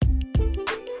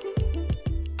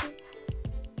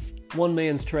One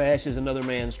man's trash is another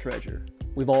man's treasure.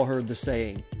 We've all heard the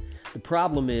saying. The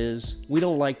problem is, we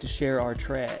don't like to share our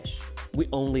trash. We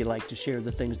only like to share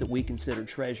the things that we consider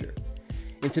treasure.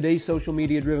 In today's social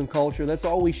media-driven culture, that's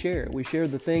all we share. We share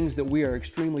the things that we are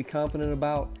extremely confident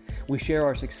about. We share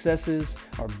our successes,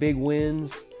 our big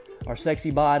wins, our sexy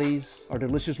bodies, our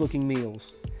delicious-looking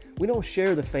meals. We don't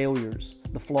share the failures,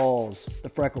 the flaws, the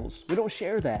freckles. We don't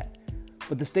share that.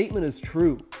 But the statement is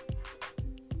true.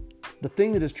 The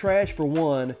thing that is trash for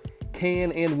one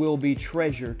can and will be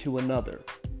treasure to another.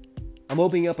 I'm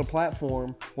opening up a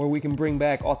platform where we can bring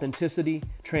back authenticity,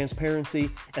 transparency,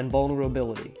 and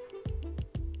vulnerability.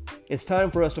 It's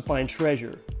time for us to find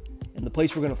treasure, and the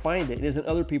place we're going to find it isn't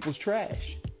other people's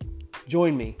trash.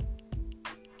 Join me